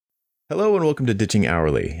Hello and welcome to Ditching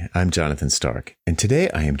Hourly. I'm Jonathan Stark, and today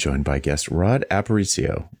I am joined by guest Rod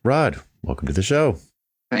Aparicio. Rod, welcome to the show.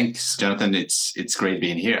 Thanks, Jonathan. It's great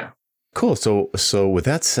being here. Cool. So with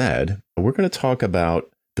that said, we're going to talk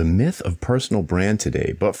about the myth of personal brand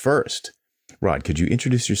today. But first, Rod, could you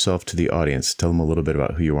introduce yourself to the audience? Tell them a little bit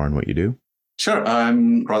about who you are and what you do. Sure.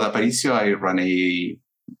 I'm Rod Aparicio. I run a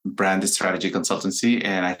brand strategy consultancy,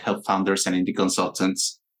 and I help founders and indie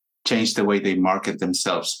consultants change the way they market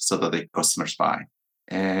themselves so that their customers buy.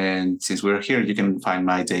 And since we're here, you can find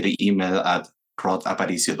my daily email at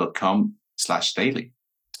rodaparicio.com/daily.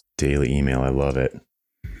 Daily email. I love it.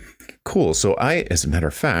 Cool. So as a matter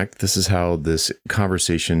of fact, this is how this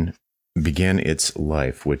conversation began its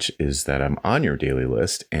life, which is that I'm on your daily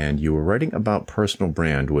list and you were writing about personal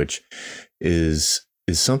brand, which is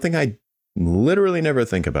something I literally never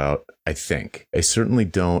think about. I certainly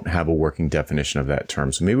don't have a working definition of that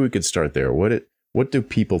term. So maybe we could start there. What do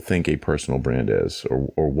people think a personal brand is,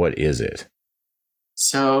 or what is it?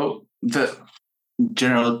 So the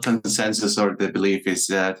general consensus or the belief is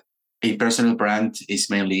that a personal brand is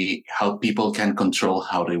mainly how people can control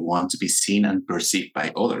how they want to be seen and perceived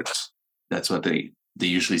by others. That's what they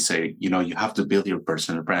usually say. You have to build your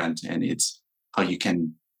personal brand, and it's how you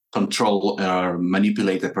can control or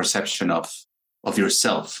manipulate the perception of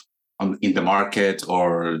yourself in the market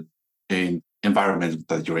or in environment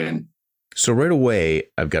that you're in. So right away,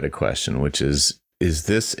 I've got a question, which is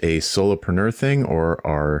this a solopreneur thing, or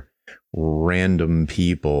are random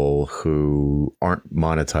people who aren't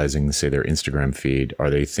monetizing, say, their Instagram feed, are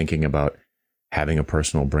they thinking about having a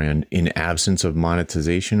personal brand in absence of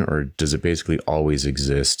monetization, or does it basically always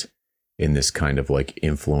exist in this kind of like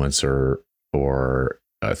influencer or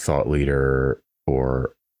a thought leader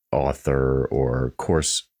or author or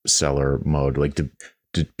course seller mode? Like, do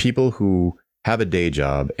people who have a day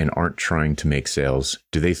job and aren't trying to make sales,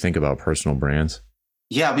 do they think about personal brands?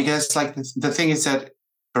 Yeah, because like the thing is that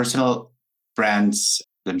personal brands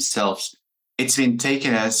themselves, it's been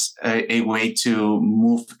taken as a way to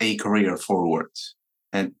move a career forward.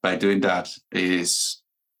 And by doing that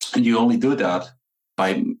you only do that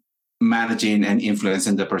by managing and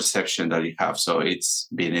influencing the perception that you have. So it's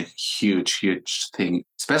been a huge, huge thing,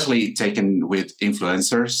 especially taken with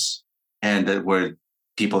influencers, and that where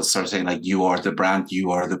people start saying like, you are the brand, you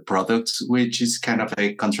are the product, which is kind of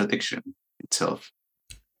a contradiction itself.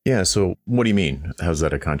 Yeah. So what do you mean? How's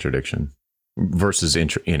that a contradiction versus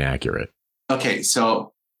inaccurate? Okay.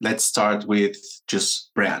 So let's start with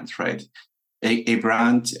just brand, right? A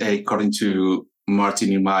brand, according to Martin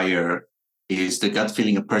Neumeyer, is the gut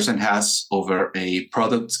feeling a person has over a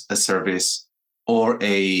product, a service, or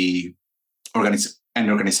an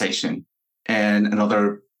organization. And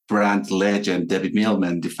another brand legend, David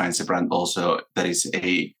Millman, defines a brand also that is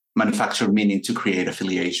a manufacturer, meaning to create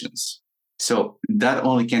affiliations. So that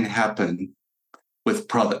only can happen with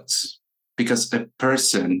products, because a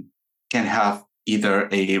person can have either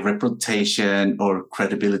a reputation or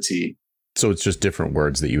credibility. So it's just different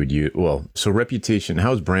words that you would use. Well, so reputation,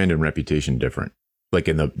 how is brand and reputation different? Like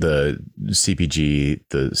in the CPG,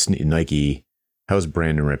 the Nike, how is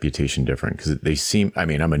brand and reputation different? Because they seem, I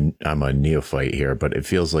mean, I'm a neophyte here, but it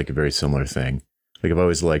feels like a very similar thing. Like I've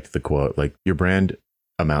always liked the quote, like your brand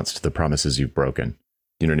amounts to the promises you've broken.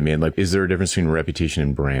 You know what I mean? Like, is there a difference between reputation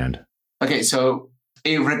and brand? Okay, so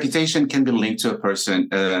a reputation can be linked to a person,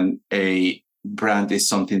 and a brand is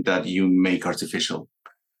something that you make artificial.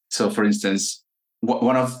 So, for instance,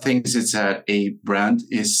 one of the things is that a brand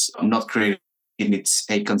is not created in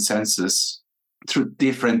a consensus through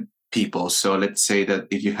different people. So let's say that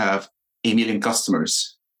if you have 1 million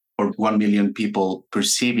customers or 1 million people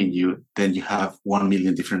perceiving you, then you have 1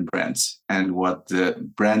 million different brands. And what the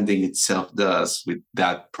branding itself does with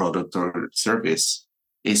that product or service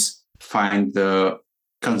is find the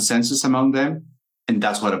consensus among them. And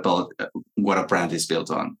that's what a brand is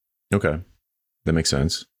built on. Okay. That makes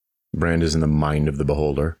sense. Brand is in the mind of the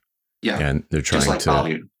beholder. Yeah. And they're trying just like to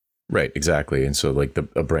value. Right, exactly. And so like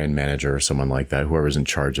a brand manager or someone like that, whoever's in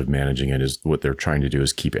charge of managing it, is what they're trying to do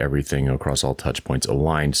is keep everything across all touch points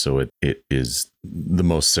aligned so it is the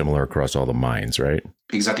most similar across all the minds, right?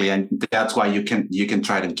 Exactly. And that's why you can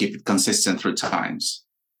try to keep it consistent through times.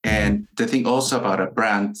 And the thing also about a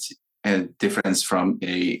brand and difference from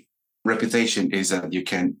a reputation is that you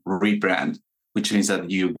can rebrand, which means that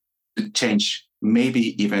you change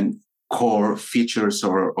maybe even core features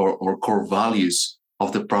or core values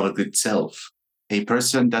of the product itself. A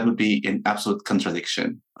person, that would be an absolute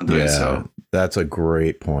contradiction on doing so. That's a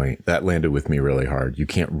great point. That landed with me really hard. You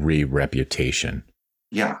can't re-reputation.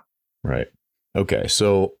 Yeah. Right. Okay.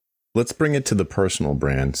 So let's bring it to the personal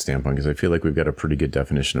brand standpoint, because I feel like we've got a pretty good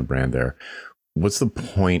definition of brand there. What's the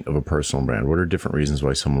point of a personal brand? What are different reasons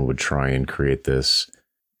why someone would try and create this?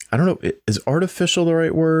 I don't know. Is artificial the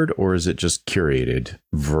right word, or is it just curated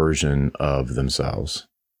version of themselves?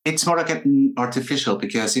 It's more like an artificial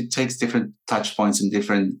because it takes different touch points and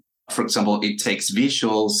different, for example, it takes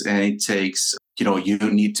visuals and it takes, you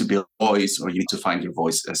need to build a voice or you need to find your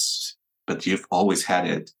voice but you've always had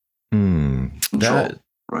it. Control,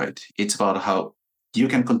 right? It's about how you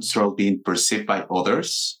can control being perceived by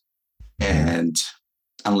others. And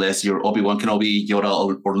unless you're Obi-Wan Kenobi,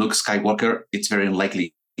 Yoda, or Luke Skywalker, it's very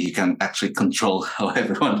unlikely you can actually control how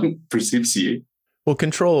everyone perceives you. Well,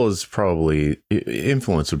 control is probably,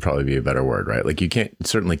 influence would probably be a better word, right? Like you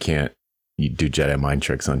certainly can't you do Jedi mind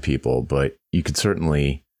tricks on people, but you could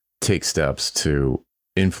certainly take steps to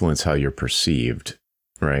influence how you're perceived,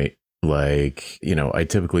 right? Like, I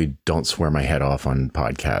typically don't swear my head off on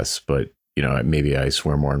podcasts, but, maybe I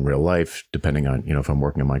swear more in real life, depending on, if I'm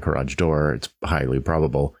working on my garage door, it's highly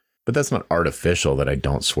probable, but that's not artificial that I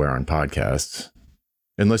don't swear on podcasts.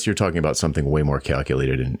 Unless you're talking about something way more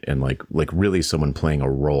calculated and like really someone playing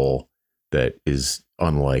a role that is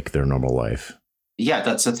unlike their normal life. Yeah,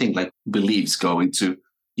 that's the thing. Like beliefs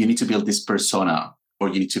you need to build this persona or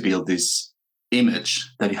you need to build this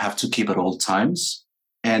image that you have to keep at all times.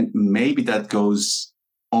 And maybe that goes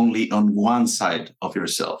only on one side of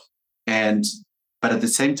yourself. But at the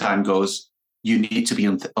same time you need to be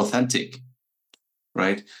authentic,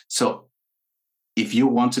 right? So if you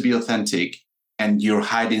want to be authentic, and you're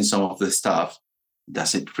hiding some of the stuff,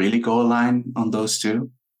 does it really go align on those two?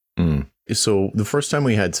 So the first time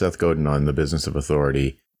we had Seth Godin on The Business of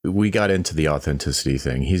Authority, we got into the authenticity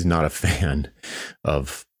thing. He's not a fan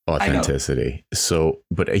of authenticity. So,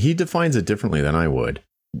 but he defines it differently than I would.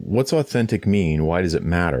 What's authentic mean? Why does it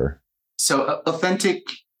matter? So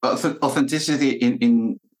authenticity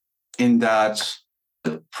in that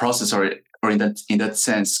process or in that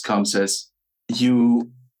sense comes as you.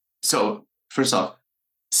 So first off,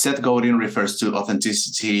 Seth Godin refers to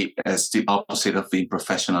authenticity as the opposite of being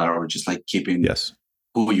professional or just like keeping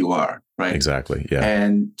who you are, right? Exactly, yeah.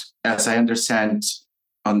 And as I understand,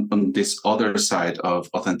 on this other side of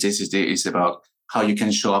authenticity is about how you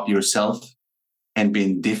can show up yourself and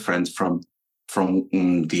being different from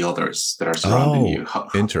the others that are surrounding you.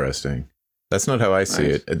 Interesting. That's not how I see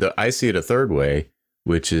it. I see it a third way,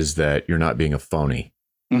 which is that you're not being a phony.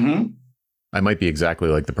 Mm-hmm. I might be exactly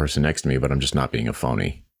like the person next to me, but I'm just not being a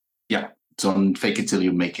phony. Yeah. Don't fake it till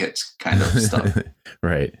you make it kind of stuff.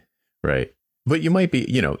 Right. But you might be,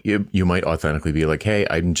 you might authentically be like, hey,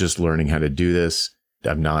 I'm just learning how to do this.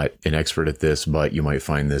 I'm not an expert at this, but you might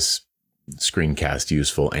find this screencast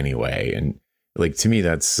useful anyway. And like, to me,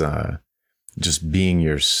 that's just being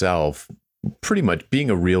yourself, pretty much being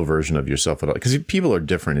a real version of yourself. Because people are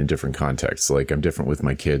different in different contexts. Like I'm different with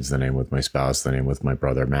my kids than I am with my spouse, than I am with my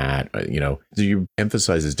brother, Matt. So you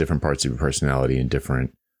emphasizes different parts of your personality in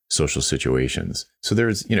different social situations. So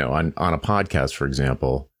there's, on a podcast, for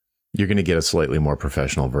example, you're going to get a slightly more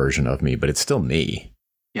professional version of me, but it's still me.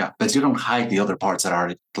 Yeah, but you don't hide the other parts that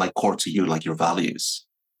are like core to you, like your values,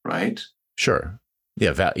 right? Sure.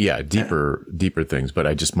 Yeah, deeper things, but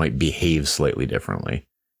I just might behave slightly differently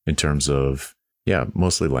in terms of,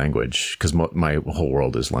 mostly language, because my whole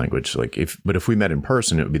world is language. Like if we met in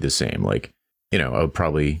person, it would be the same. Like, I would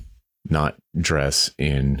probably not dress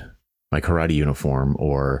in my karate uniform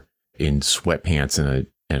or in sweatpants and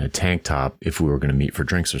a tank top if we were going to meet for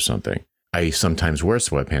drinks or something. I sometimes wear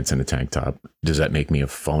sweatpants and a tank top. Does that make me a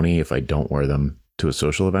phony if I don't wear them to a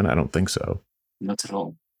social event? I don't think so. Not at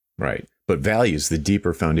all. Right. But values, the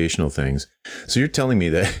deeper foundational things. So you're telling me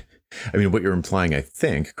that, what you're implying, I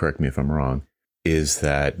think, correct me if I'm wrong, is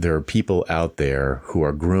that there are people out there who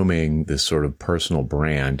are grooming this sort of personal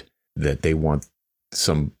brand that they want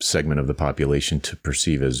some segment of the population to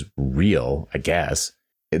perceive as real, I guess,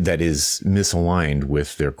 that is misaligned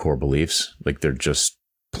with their core beliefs. Like they're just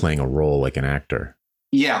playing a role like an actor.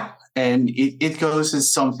 Yeah. And it goes as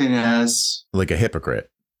something as like a hypocrite,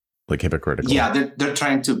 like hypocritical. Yeah. They're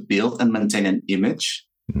trying to build and maintain an image,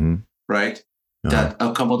 right? That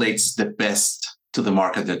accommodates the best to the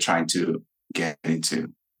market they're trying to get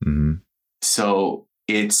into. So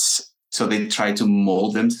they try to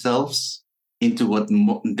mold themselves into what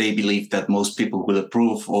they believe that most people will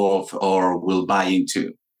approve of or will buy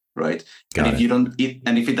into, right?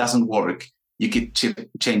 If it doesn't work, you keep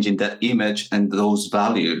changing that image and those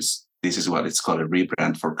values. This is what it's called a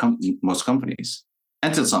rebrand for most companies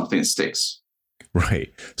until something sticks.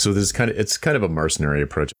 Right. So it's kind of a mercenary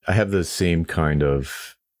approach. I have the same kind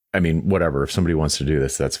of I mean, whatever. If somebody wants to do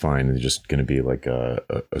this, that's fine. They're just going to be like a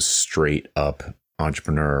straight up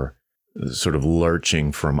entrepreneur, sort of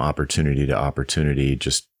lurching from opportunity to opportunity,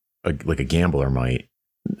 just like a gambler might.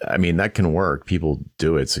 I mean, that can work. People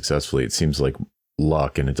do it successfully. It seems like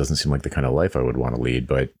luck, and it doesn't seem like the kind of life I would want to lead,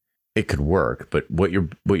 but it could work. But what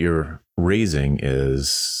you're raising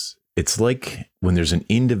is, it's like when there's an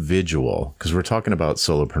individual, because we're talking about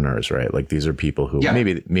solopreneurs, right? Like these are people who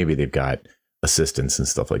maybe they've got assistants and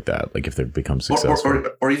stuff like that. Like if they've become successful,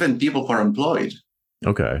 or even people who are employed.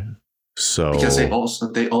 Okay. So because they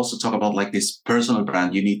also talk about like this personal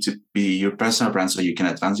brand. You need to be your personal brand so you can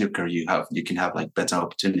advance your career. You can have like better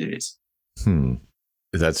opportunities.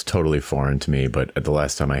 That's totally foreign to me. But the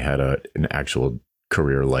last time I had an actual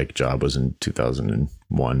career-like job was in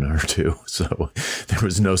 2001 or 2. So there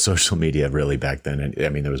was no social media really back then. And I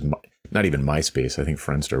mean, there was not even MySpace. I think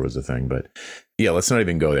Friendster was a thing. But yeah, let's not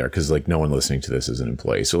even go there, because like no one listening to this is an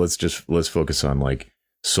employee. So let's focus on like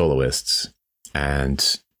soloists.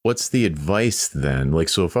 And what's the advice then? Like,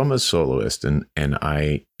 so if I'm a soloist and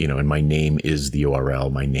I, and my name is the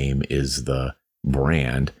URL, my name is the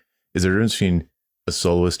brand, is there a difference between a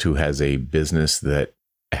soloist who has a business that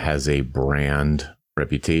has a brand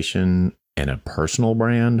reputation and a personal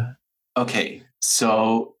brand? Okay,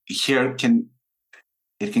 so here it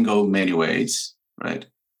can go many ways, right?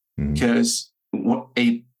 Because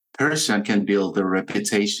a person can build a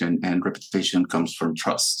reputation, and reputation comes from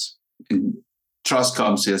trust. And trust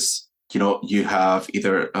comes is, you have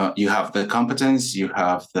either you have the competence, you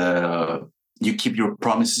keep your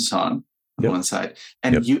promises on one side,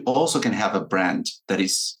 and you also can have a brand that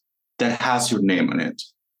has your name on it.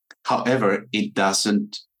 However, it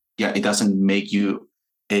doesn't make you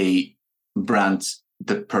a brand,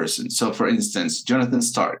 the person. So for instance, Jonathan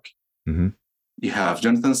Stark, you have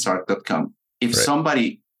jonathансtark.com. If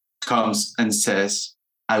somebody comes and says,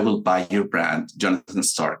 I will buy your brand,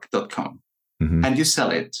 jonathансtark.com, and you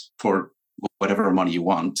sell it for whatever money you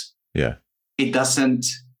want, you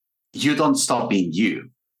don't stop being you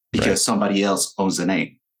because somebody else owns the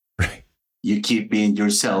name. You keep being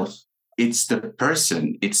yourself. It's the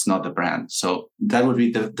person, it's not the brand. So that would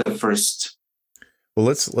be the first. Well,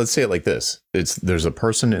 let's say it like this. There's a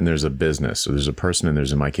person and there's a business. So there's a person and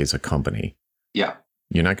there's, in my case, a company. Yeah.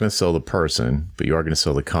 You're not going to sell the person, but you are going to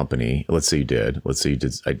sell the company. Let's say you did.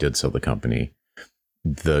 I did sell the company.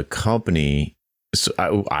 The company, so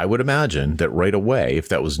I would imagine that right away, if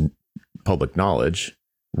that was public knowledge,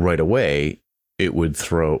 right away, it would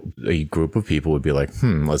throw a group of people would be like,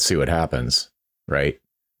 let's see what happens. Right.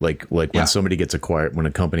 Like when somebody gets acquired, when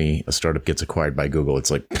a startup gets acquired by Google, it's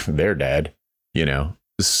like, they're dead,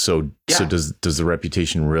 So does the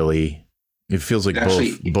reputation really, it feels like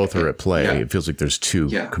both are at play. Yeah. It feels like there's two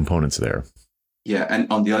components there. Yeah.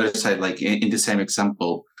 And on the other side, like in the same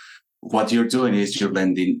example, what you're doing is you're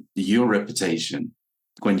lending your reputation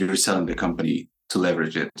when you're selling the company to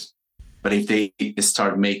leverage it. But if they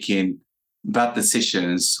start making bad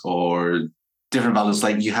decisions or different values,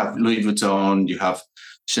 like you have Louis Vuitton, you have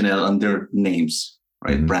Chanel under names,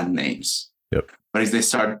 right? Brand names. Yep. But if they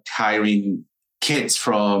start hiring kids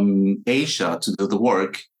from Asia to do the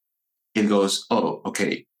work, it goes, oh,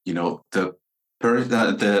 okay, the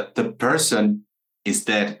person is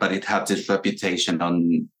dead, but it had this reputation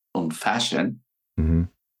on fashion.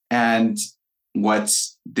 And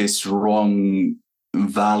what's this wrong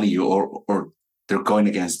value, or they're going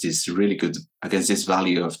against this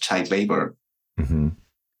value of child labor.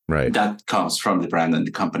 Right. That comes from the brand and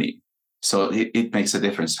the company. So it makes a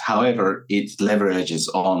difference. However, it leverages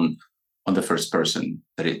on the first person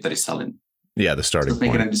that is selling. Yeah, the starting point. Does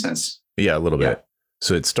it make any sense? Yeah, a little bit.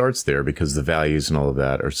 So it starts there because the values and all of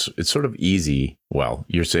that it's sort of easy. Well,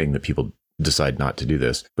 you're saying that people decide not to do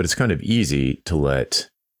this, but it's kind of easy to let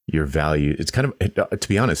your value. It's kind of, to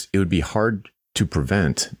be honest, it would be hard to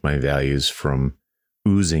prevent my values from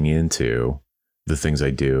oozing into the things I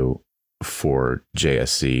do for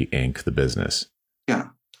JSC Inc., the business. Yeah.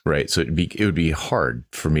 Right. So it would be hard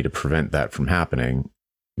for me to prevent that from happening.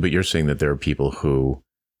 But you're saying that there are people who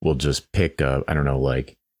will just pick up,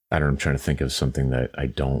 I'm trying to think of something that I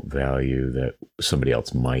don't value that somebody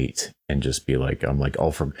else might, and just be like, I'm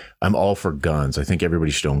all for guns. I think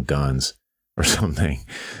everybody should own guns or something.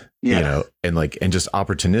 Yeah. And just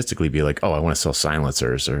opportunistically be like, oh, I want to sell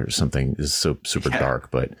silencers or something. Is so super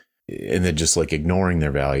dark, and then just like ignoring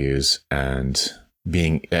their values and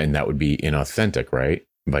that would be inauthentic, right?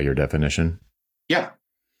 By your definition. Yeah.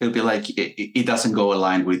 It'll be like, it doesn't go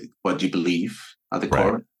aligned with what you believe at the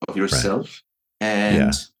core of yourself. Right.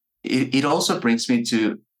 And it also brings me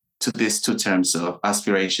to these two terms of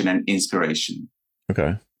aspiration and inspiration.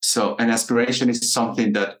 Okay. So an aspiration is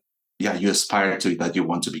something that, yeah, you aspire to, that you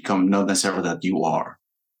want to become, not necessarily that you are.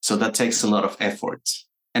 So that takes a lot of effort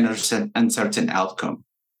and an uncertain outcome.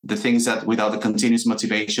 The things that without the continuous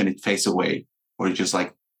motivation, it fades away, or you just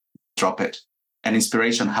like drop it. And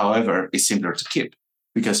inspiration, however, is simpler to keep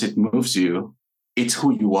because it moves you. It's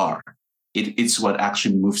who you are. It's what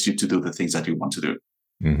actually moves you to do the things that you want to do.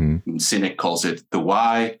 Mm-hmm. Cynic calls it the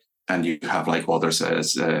why, and you have like others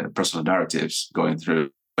as personal narratives going through.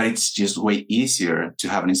 But it's just way easier to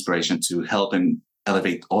have an inspiration to help and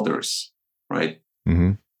elevate others, right?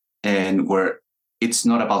 Mm-hmm. And where it's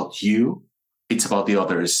not about you, it's about the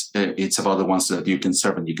others. It's about the ones that you can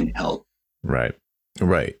serve and you can help. Right.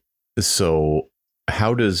 Right. So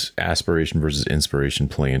how does aspiration versus inspiration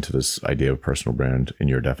play into this idea of personal brand in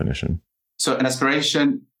your definition? So an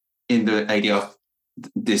aspiration in the idea of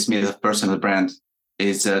this myth of personal brand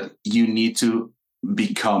is that you need to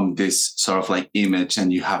become this sort of like image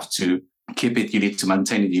and you have to keep it, you need to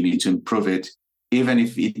maintain it, you need to improve it, even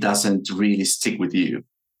if it doesn't really stick with you,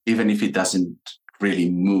 even if it doesn't really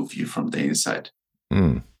move you from the inside.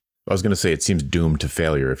 I was going to say, it seems doomed to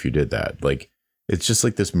failure if you did that. Like, it's just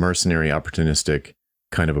like this mercenary, opportunistic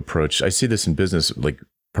kind of approach. I see this in business, like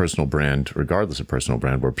personal brand, regardless of personal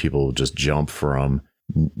brand, where people just jump from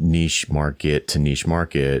niche market to niche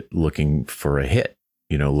market looking for a hit,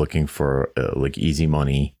 looking for like easy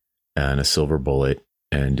money and a silver bullet.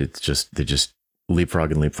 And it's just, they just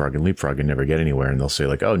leapfrog and never get anywhere. And they'll say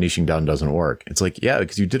like, oh, niching down doesn't work. It's like, yeah,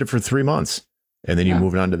 because you did it for 3 months and then you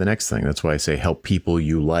move on to the next thing. That's why I say help people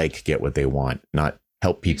you like get what they want, not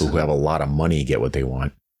help people who have a lot of money get what they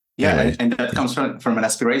want. Yeah, anyway. and that comes from an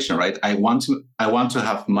aspiration, right? I want to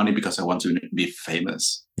have money because I want to be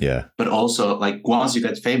famous. Yeah. But also, like once you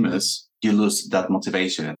get famous, you lose that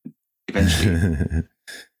motivation eventually.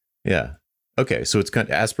 Yeah. Okay, so it's kind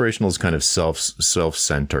of aspirational is kind of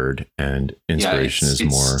self-centered, and inspiration is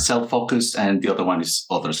more self-focused, and the other one is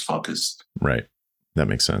others focused. Right. That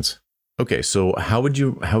makes sense. Okay, so how would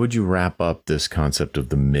you wrap up this concept of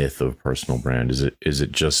the myth of personal brand? Is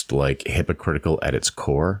it just like hypocritical at its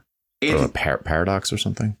core, or a paradox or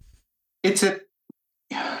something? It's a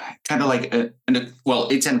kind of like it's an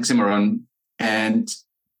oxymoron, and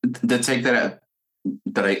the take that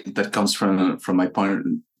comes from my point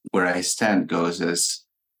where I stand goes as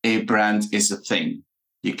a brand is a thing.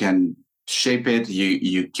 You can shape it,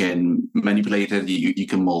 you can manipulate it, you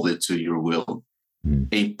can mold it to your will.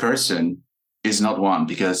 A person is not one,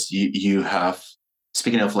 because you have,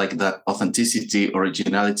 speaking of like that authenticity,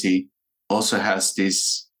 originality also has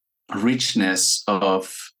this richness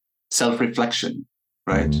of self-reflection,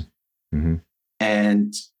 right? Mm-hmm.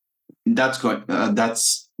 And that's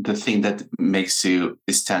the thing that makes you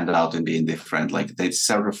stand out and being different, like the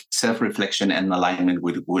self-reflection and alignment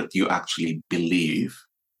with what you actually believe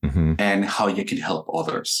and how you can help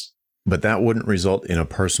others. But that wouldn't result in a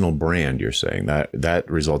personal brand. You're saying that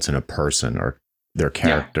results in a person or their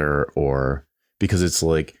character, or because it's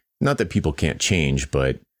like, not that people can't change,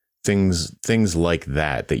 but things like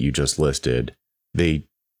that you just listed, they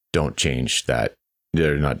don't change. That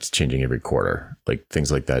they're not changing every quarter. Like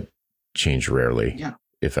things like that change rarely,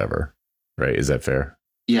 if ever. Right? Is that fair?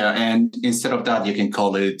 Yeah, and instead of that, you can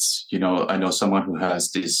call it, I know someone who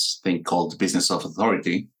has this thing called business of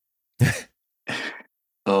authority.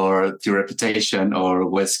 Or the reputation, or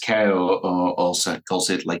Wes Kao also calls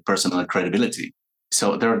it like personal credibility.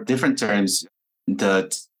 So there are different terms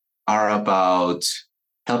that are about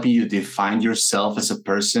helping you define yourself as a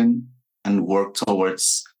person and work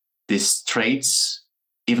towards these traits,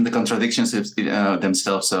 even the contradictions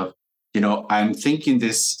themselves of, I'm thinking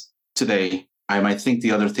this today, I might think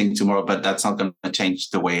the other thing tomorrow, but that's not going to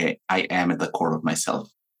change the way I am at the core of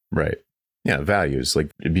myself. Right. Yeah, values. Like,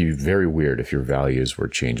 it'd be very weird if your values were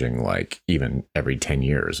changing like even every 10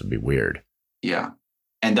 years. It'd be weird. Yeah.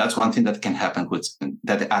 And that's one thing that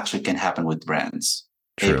actually can happen with brands.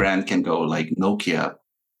 True. A brand can go like Nokia,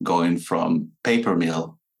 going from paper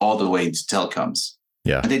mill all the way to telecoms.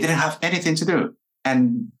 Yeah. And they didn't have anything to do.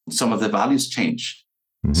 And some of the values changed.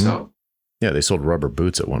 So yeah, they sold rubber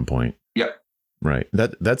boots at one point. Yeah. Right.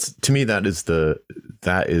 That's to me, that is the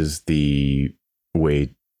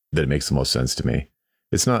way that it makes the most sense to me.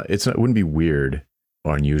 It wouldn't be weird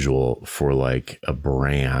or unusual for like a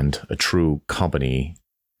brand, a true company,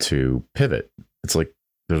 to pivot. It's like,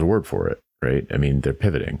 there's a word for it, right? I mean, they're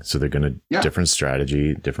pivoting. So they're going to different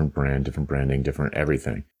strategy, different brand, different branding, different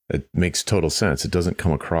everything. It makes total sense. It doesn't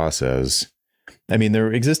come across as, I mean,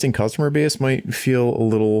 their existing customer base might feel a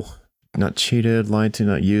little not cheated, lied to,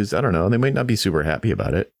 not used. I don't know. They might not be super happy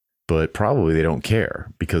about it, but probably they don't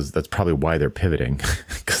care, because that's probably why they're pivoting,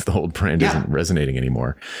 because because the old brand isn't resonating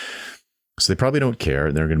anymore. So they probably don't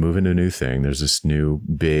care. They're going to move into a new thing. There's this new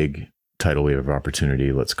big tidal wave of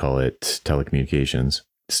opportunity. Let's call it telecommunications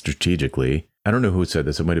strategically. I don't know who said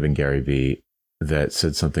this. It might have been Gary Vee that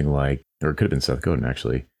said something like, or it could have been Seth Godin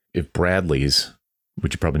actually. If Bradley's,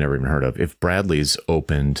 which you probably never even heard of, if Bradley's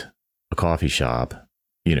opened a coffee shop,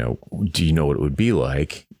 you know, do you know what it would be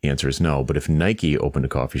like? The answer is no. But if Nike opened a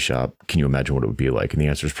coffee shop, can you imagine what it would be like? And the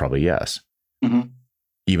answer is probably yes. Mm-hmm.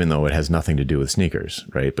 Even though it has nothing to do with sneakers,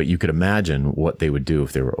 right? But you could imagine what they would do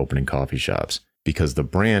if they were opening coffee shops, because the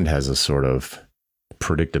brand has a sort of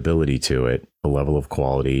predictability to it, a level of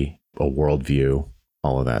quality, a worldview,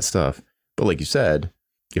 all of that stuff. But like you said,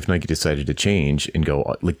 if Nike decided to change and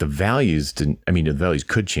go, like the values didn't, I mean, the values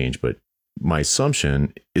could change, but my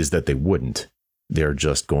assumption is that they wouldn't. They're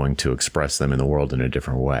just going to express them in the world in a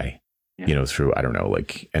different way, you know, through, I don't know,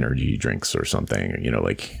 like energy drinks or something, you know,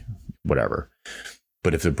 like whatever.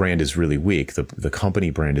 But if the brand is really weak, the company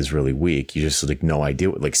brand is really weak, you just like no idea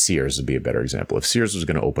what, like Sears would be a better example. If Sears was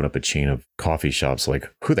going to open up a chain of coffee shops,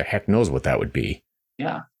 like who the heck knows what that would be?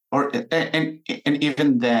 Yeah. Or, and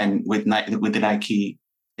even then with the Nike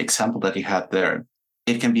example that you had there,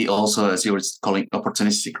 it can be also, as you were calling,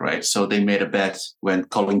 opportunistic, right? So they made a bet when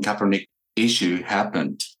Colin Kaepernick issue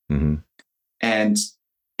happened. Mm-hmm. And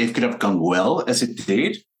it could have gone well as it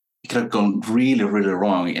did. It could have gone really, really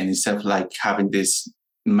wrong. And instead of like having this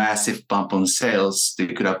massive bump on sales, they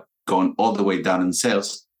could have gone all the way down in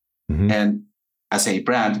sales. Mm-hmm. And as a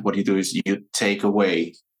brand, what you do is you take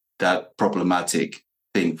away that problematic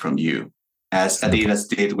thing from you, as Adidas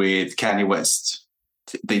did with Kanye West.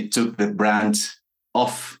 They took the brand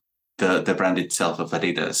off the brand itself of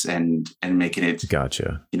Adidas and making it,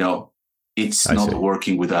 gotcha. You know, it's not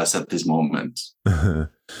working with us at this moment. Yeah.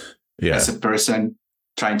 As a person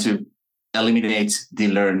trying to eliminate,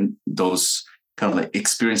 de-learn those kind of like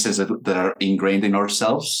experiences that are ingrained in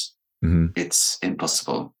ourselves, mm-hmm. It's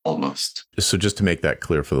impossible almost. So just to make that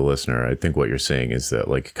clear for the listener, I think what you're saying is that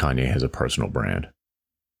like Kanye has a personal brand.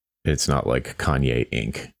 It's not like Kanye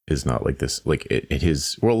Inc. is not like this, like it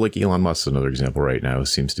is, well, like Elon Musk is another example right now,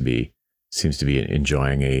 seems to be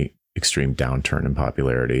enjoying a extreme downturn in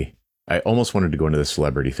popularity. I almost wanted to go into the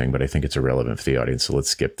celebrity thing, but I think it's irrelevant for the audience. So let's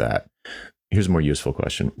skip that. Here's a more useful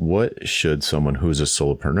question. What should someone who's a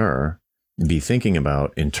solopreneur be thinking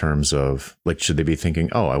about in terms of, like, should they be thinking,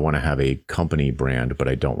 oh, I want to have a company brand, but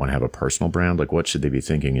I don't want to have a personal brand? Like, what should they be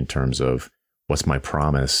thinking in terms of what's my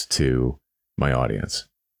promise to my audience?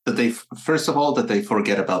 That they, first of all, that they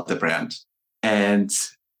forget about the brand and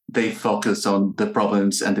they focus on the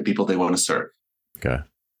problems and the people they want to serve. Okay.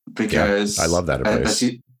 Because I love that advice.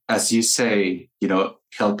 As you say, you know,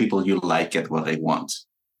 help people you like get what they want.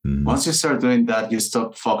 Mm-hmm. Once you start doing that, you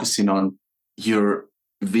stop focusing on your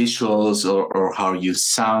visuals or how you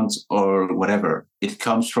sound or whatever. It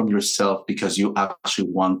comes from yourself because you actually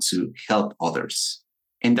want to help others.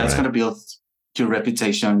 And that's going to build your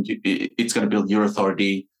reputation. It's going to build your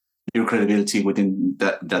authority, your credibility within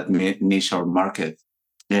that niche or market.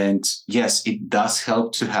 And yes, it does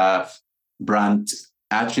help to have brand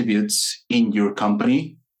attributes in your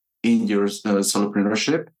company, in your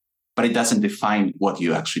solopreneurship, but it doesn't define what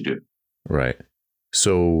you actually do. Right.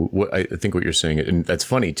 So what I think what you're saying, and that's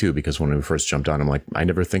funny too, because when we first jumped on, I'm like, I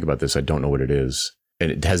never think about this. I don't know what it is.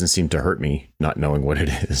 And it hasn't seemed to hurt me not knowing what it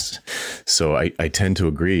is. So I tend to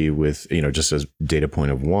agree with, you know, just as data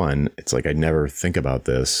point of one, it's like, I never think about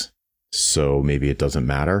this. So maybe it doesn't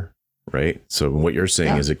matter. Right. So what you're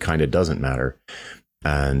saying is it kind of doesn't matter.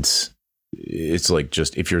 And it's like,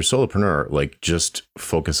 just if you're a solopreneur, like just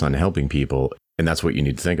focus on helping people. And that's what you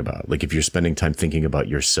need to think about. Like if you're spending time thinking about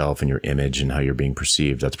yourself and your image and how you're being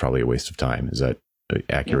perceived, that's probably a waste of time. Is that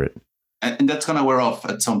accurate? Yeah. And that's going to wear off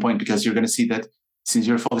at some point, because you're going to see that since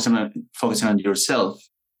you're focusing on yourself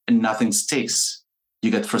and nothing sticks, you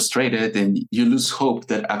get frustrated and you lose hope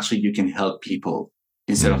that actually you can help people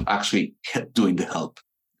instead of actually doing the help.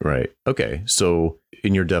 Right. Okay. So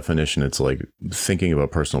in your definition, it's like thinking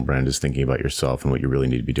about personal brand is thinking about yourself, and what you really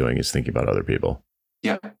need to be doing is thinking about other people.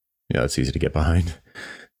 Yeah. Yeah, that's easy to get behind.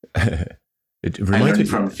 It reminds I learned me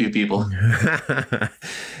from a few people.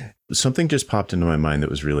 Something just popped into my mind that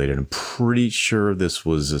was related. I'm pretty sure this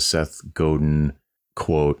was a Seth Godin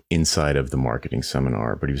quote inside of the marketing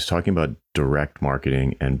seminar, but he was talking about direct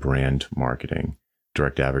marketing and brand marketing,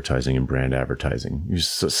 direct advertising and brand advertising.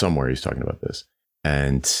 Somewhere he's talking about this.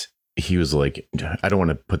 And he was like, I don't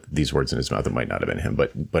want to put these words in his mouth. It might not have been him,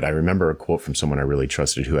 but I remember a quote from someone I really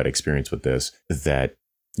trusted who had experience with this, that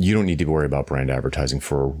you don't need to worry about brand advertising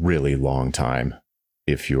for a really long time.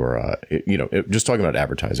 if you're just talking about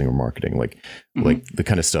advertising or marketing, like the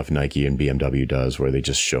kind of stuff Nike and BMW does, where they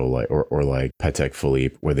just show like, or like Patek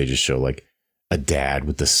Philippe, where they just show like a dad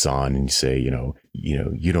with the son and say, you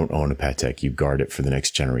don't own a Patek, you guard it for the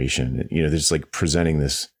next generation. They're just like presenting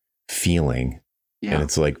this feeling. Yeah. And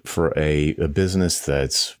it's like for a business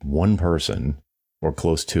that's one person or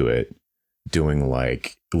close to it doing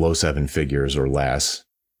like low seven figures or less,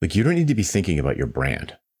 like you don't need to be thinking about your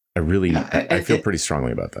brand. I feel pretty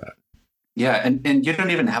strongly about that. Yeah. And you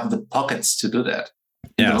don't even have the pockets to do that.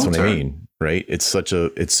 Yeah, that's what I mean. Right. It's such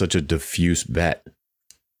a diffuse bet.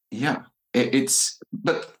 Yeah. It's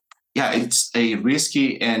a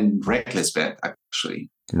risky and reckless bet, actually.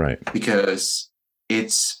 Right. Because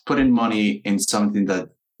it's putting money in something that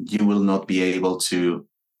you will not be able to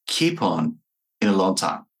keep on in a long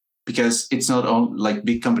time. Because it's not on, like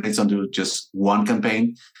big companies don't do just one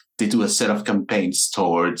campaign. They do a set of campaigns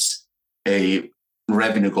towards a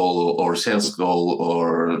revenue goal or sales goal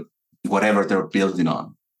or whatever they're building on.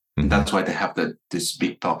 Mm-hmm. And that's why they have these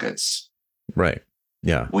big pockets. Right.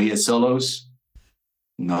 Yeah. We as solos,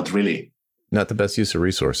 not really. Not the best use of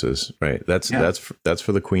resources, right? That's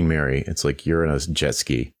for the Queen Mary. It's like you're in a jet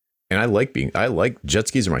ski, and I like jet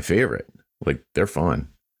skis are my favorite. Like they're fun.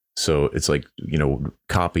 So it's like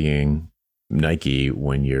copying Nike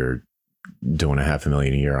when you're doing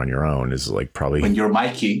 $500,000 a year on your own is like probably when you're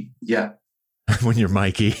Mikey, yeah. When you're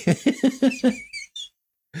Mikey.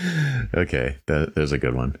 Okay, there's a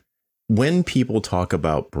good one. When people talk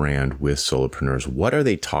about brand with solopreneurs, what are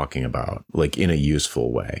they talking about, like in a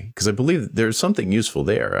useful way? Because I believe there's something useful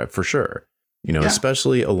there for sure.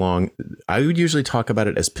 Especially I would usually talk about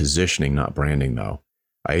it as positioning, not branding, though.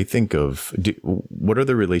 I think what are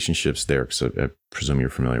the relationships there? Because I presume you're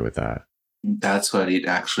familiar with that. That's what it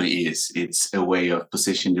actually is. It's a way of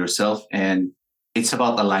positioning yourself, and it's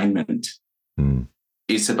about alignment.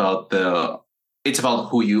 It's about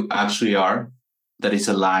who you actually are, that is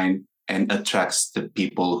aligned and attracts the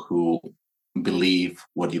people who believe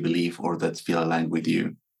what you believe or that feel aligned with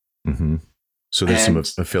you. Mm-hmm. So there's some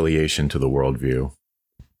affiliation to the worldview.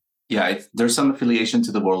 Yeah, there's some affiliation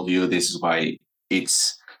to the worldview. This is why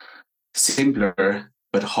it's simpler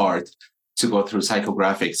but hard to go through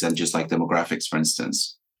psychographics and just like demographics, for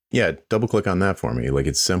instance. Yeah, double click on that for me. Like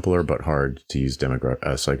it's simpler but hard to use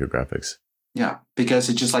psychographics. Yeah, because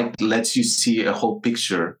it just like lets you see a whole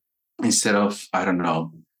picture instead of, I don't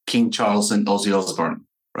know, King Charles and Ozzy Osbourne,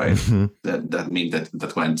 right? Mm-hmm. That meme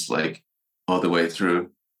that went like all the way through.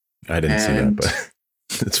 I didn't see that, but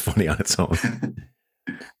it's funny on its own.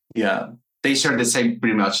 Yeah, they share the same,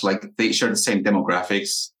 pretty much like they share the same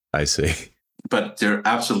demographics. I see. But they're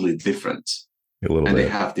absolutely different. A little bit. They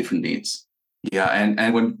have different needs. Yeah,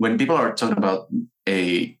 and when people are talking about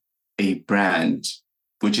a brand,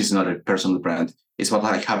 which is not a personal brand, it's about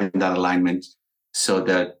like having that alignment so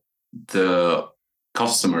that the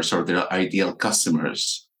customers or the ideal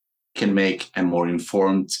customers can make a more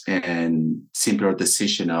informed and simpler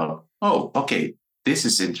decision of, oh, okay, this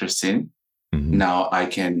is interesting. Mm-hmm. Now I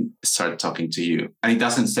can start talking to you. And it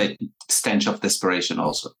doesn't say stench of desperation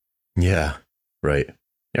also. Yeah, right.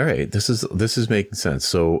 All right. This is making sense.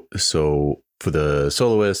 So for the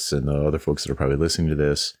soloists and the other folks that are probably listening to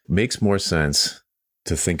this, it makes more sense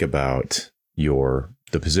to think about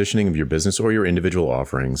the positioning of your business or your individual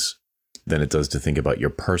offerings than it does to think about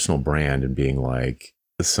your personal brand and being like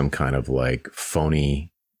some kind of like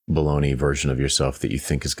phony baloney version of yourself that you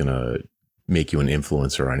think is going to make you an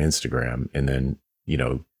influencer on Instagram. And then,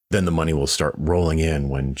 then the money will start rolling in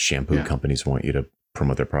when shampoo companies want you to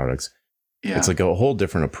promote their products. Yeah. It's like a whole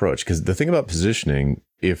different approach. Because the thing about positioning,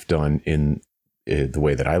 if done in the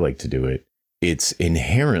way that I like to do it, it's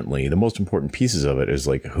inherently the most important pieces of it is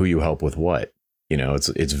like who you help with what.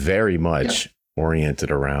 It's very much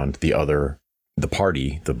oriented around the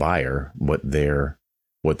party, the buyer, what their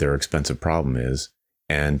expensive problem is.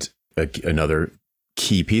 And another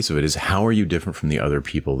key piece of it is how are you different from the other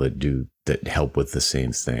people that help with the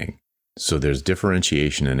same thing? So there's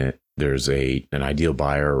differentiation in it. There's an ideal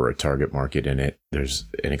buyer or a target market in it. There's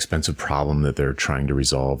an expensive problem that they're trying to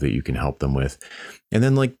resolve that you can help them with. And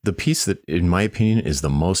then like the piece that, in my opinion, is the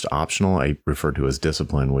most optional, I refer to as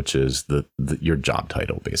discipline, which is your job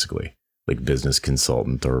title, basically, like business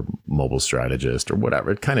consultant or mobile strategist or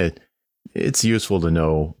whatever. It's useful to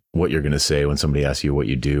know what you're going to say when somebody asks you what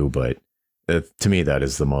you do. But to me,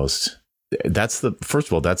 that's the most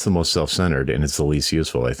self-centered and it's the least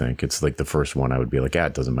useful. I think it's like the first one I would be like,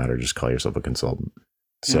 it doesn't matter. Just call yourself a consultant.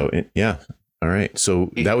 So All right.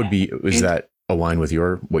 So that would be, that align with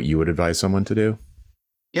what you would advise someone to do?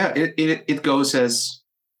 Yeah, it goes as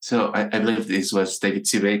So I believe this was David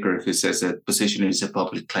C. Baker who says that positioning is a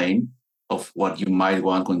public claim of what you might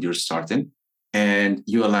want when you're starting. And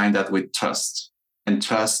you align that with trust. And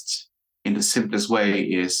trust, in the simplest way,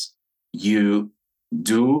 is you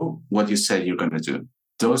do what you said you're going to do.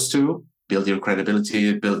 Those two build your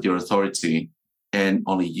credibility, build your authority. And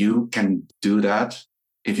only you can do that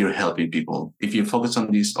if you're helping people. If you focus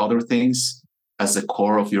on these other things as the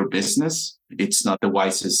core of your business, it's not the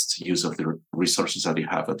wisest use of the resources that you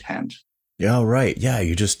have at hand. Yeah, right. Yeah,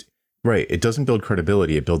 right. It doesn't build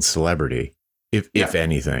credibility. It builds celebrity, if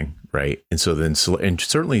anything, right? And so then, and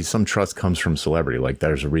certainly some trust comes from celebrity. Like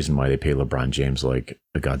there's a reason why they pay LeBron James like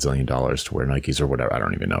a godzillion dollars to wear Nikes or whatever. I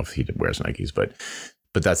don't even know if he wears Nikes, but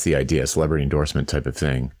that's the idea, celebrity endorsement type of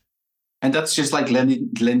thing. And that's just like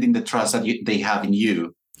lending the trust that they have in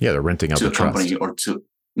you. Yeah, they're renting out the trust. To a company or to...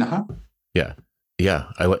 Uh-huh. Yeah.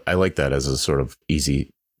 Yeah, I like that as a sort of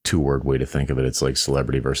easy 2-word way to think of it. It's like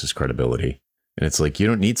celebrity versus credibility. And it's like, you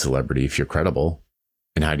don't need celebrity if you're credible.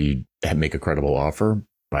 And how do you make a credible offer?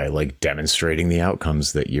 By like demonstrating the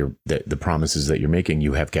outcomes that the promises that you're making,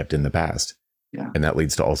 you have kept in the past. Yeah. And that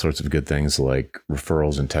leads to all sorts of good things like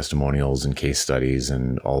referrals and testimonials and case studies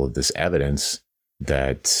and all of this evidence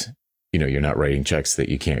that, you're not writing checks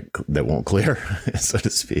that won't clear, so to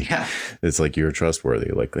speak. Yeah. It's like you're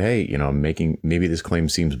trustworthy. Like, hey, I'm making, maybe this claim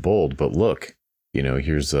seems bold, but look,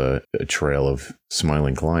 here's a trail of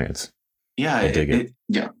smiling clients. Yeah,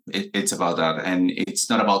 it's about that. And it's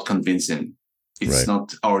not about convincing. It's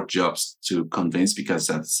not our jobs to convince, because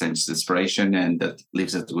that sends desperation and that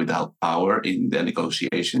leaves us without power in the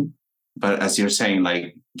negotiation. But as you're saying,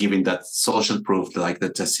 like giving that social proof, like the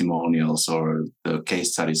testimonials or the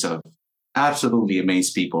case studies of absolutely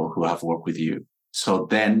amazed people who have worked with you. So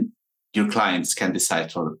then your clients can decide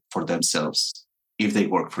for themselves if they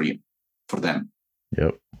work for you, for them.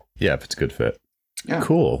 Yep. Yeah, if it's a good fit. Yeah.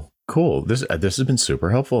 Cool. This has been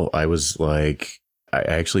super helpful. I was like, I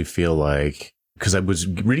actually feel like, because I was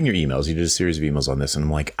reading your emails, you did a series of emails on this, and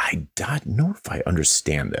I'm like, I don't know if I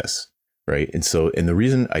understand this. Right. And the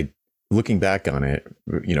reason looking back on it,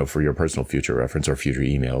 for your personal future reference or future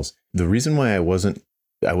emails, the reason why I wasn't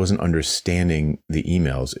understanding the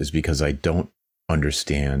emails is because I don't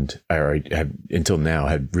understand, or I have until now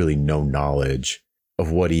had really no knowledge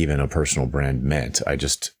of what even a personal brand meant. I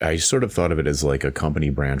sort of thought of it as like a company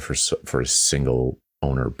brand for a single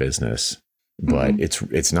owner business, but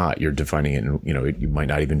it's not. You're defining it, and you might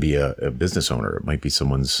not even be a business owner. It might be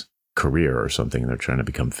someone's career or something. They're trying to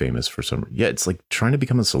become famous for some. Yeah, it's like trying to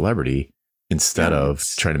become a celebrity instead of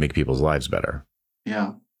trying to make people's lives better.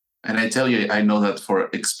 Yeah. And I tell you, I know that for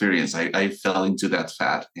experience. I fell into that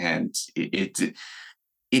fad, and it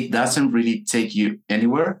doesn't really take you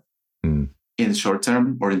anywhere in the short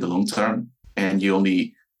term or in the long term, and you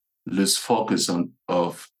only lose focus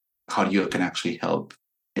of how you can actually help.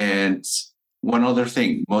 And one other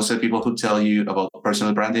thing, most of the people who tell you about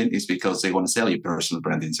personal branding is because they want to sell you personal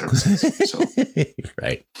branding services. So.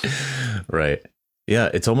 Right.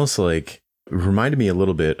 Yeah, it's almost like, reminded me a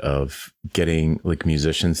little bit of getting like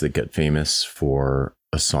musicians that get famous for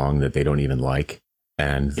a song that they don't even like,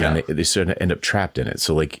 and then they sort of end up trapped in it.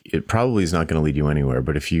 So like, it probably is not going to lead you anywhere.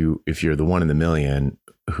 But if you're the one in the million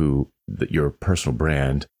who your personal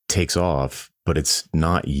brand takes off, but it's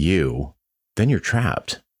not you, then you're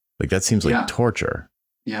trapped. Like that seems like torture.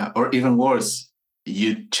 Yeah. Or even worse,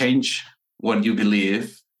 you change what you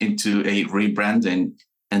believe into a rebranding,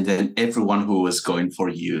 and then everyone who was going for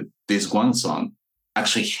you this one song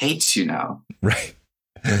actually hates you now. Right.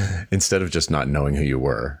 Instead of just not knowing who you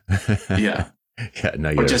were. Yeah. Yeah.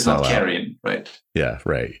 Now you're just not caring. Right. Yeah.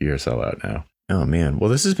 Right. You're a sellout now. Oh man. Well,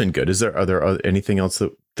 this has been good. Are there anything else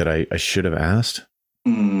that I should have asked?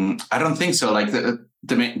 I don't think so. Like the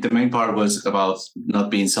main part was about not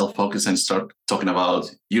being self-focused and start talking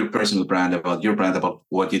about your personal brand, about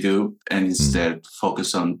what you do, and instead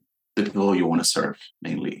focus on the people you want to serve.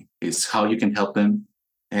 Mainly is how you can help them.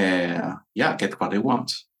 Get what they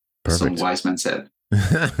want. Perfect. Some wise man said.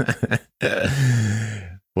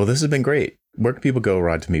 Well, this has been great. Where can people go,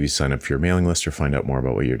 Rod, to maybe sign up for your mailing list or find out more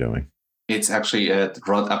about what you're doing? It's actually at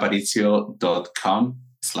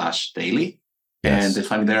rodaparicio.com/daily. Yes. And they'll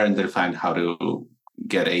find there, and they'll find how to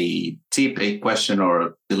get a tip, a question, or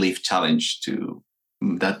a belief challenge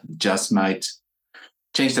that just might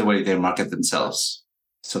change the way they market themselves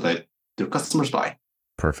so that their customers buy.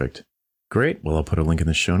 Perfect. Great. Well, I'll put a link in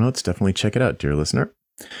the show notes. Definitely check it out, dear listener.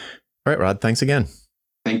 All right, Rod, thanks again.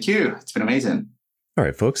 Thank you. It's been amazing. All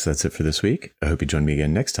right, folks, that's it for this week. I hope you join me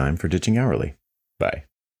again next time for Ditching Hourly. Bye.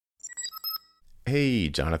 Hey,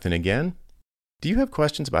 Jonathan again. Do you have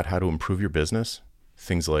questions about how to improve your business?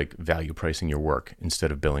 things like value pricing your work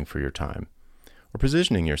instead of billing for your time, or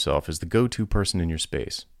positioning yourself as the go-to person in your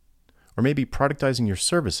space, or maybe productizing your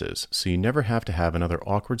services so you never have to have another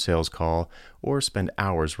awkward sales call or spend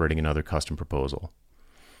hours writing another custom proposal.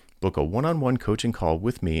 Book a one-on-one coaching call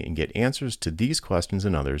with me and get answers to these questions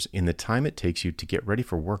and others in the time it takes you to get ready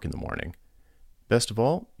for work in the morning. Best of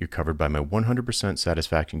all, you're covered by my 100%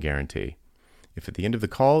 satisfaction guarantee. If at the end of the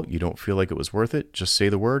call you don't feel like it was worth it, just say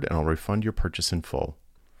the word and I'll refund your purchase in full.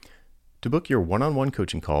 To book your one-on-one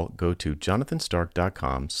coaching call, go to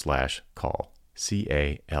jonathanstark.com/call,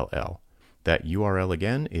 C-A-L-L. That URL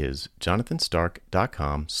again is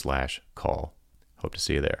jonathanstark.com/call. Hope to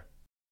see you there.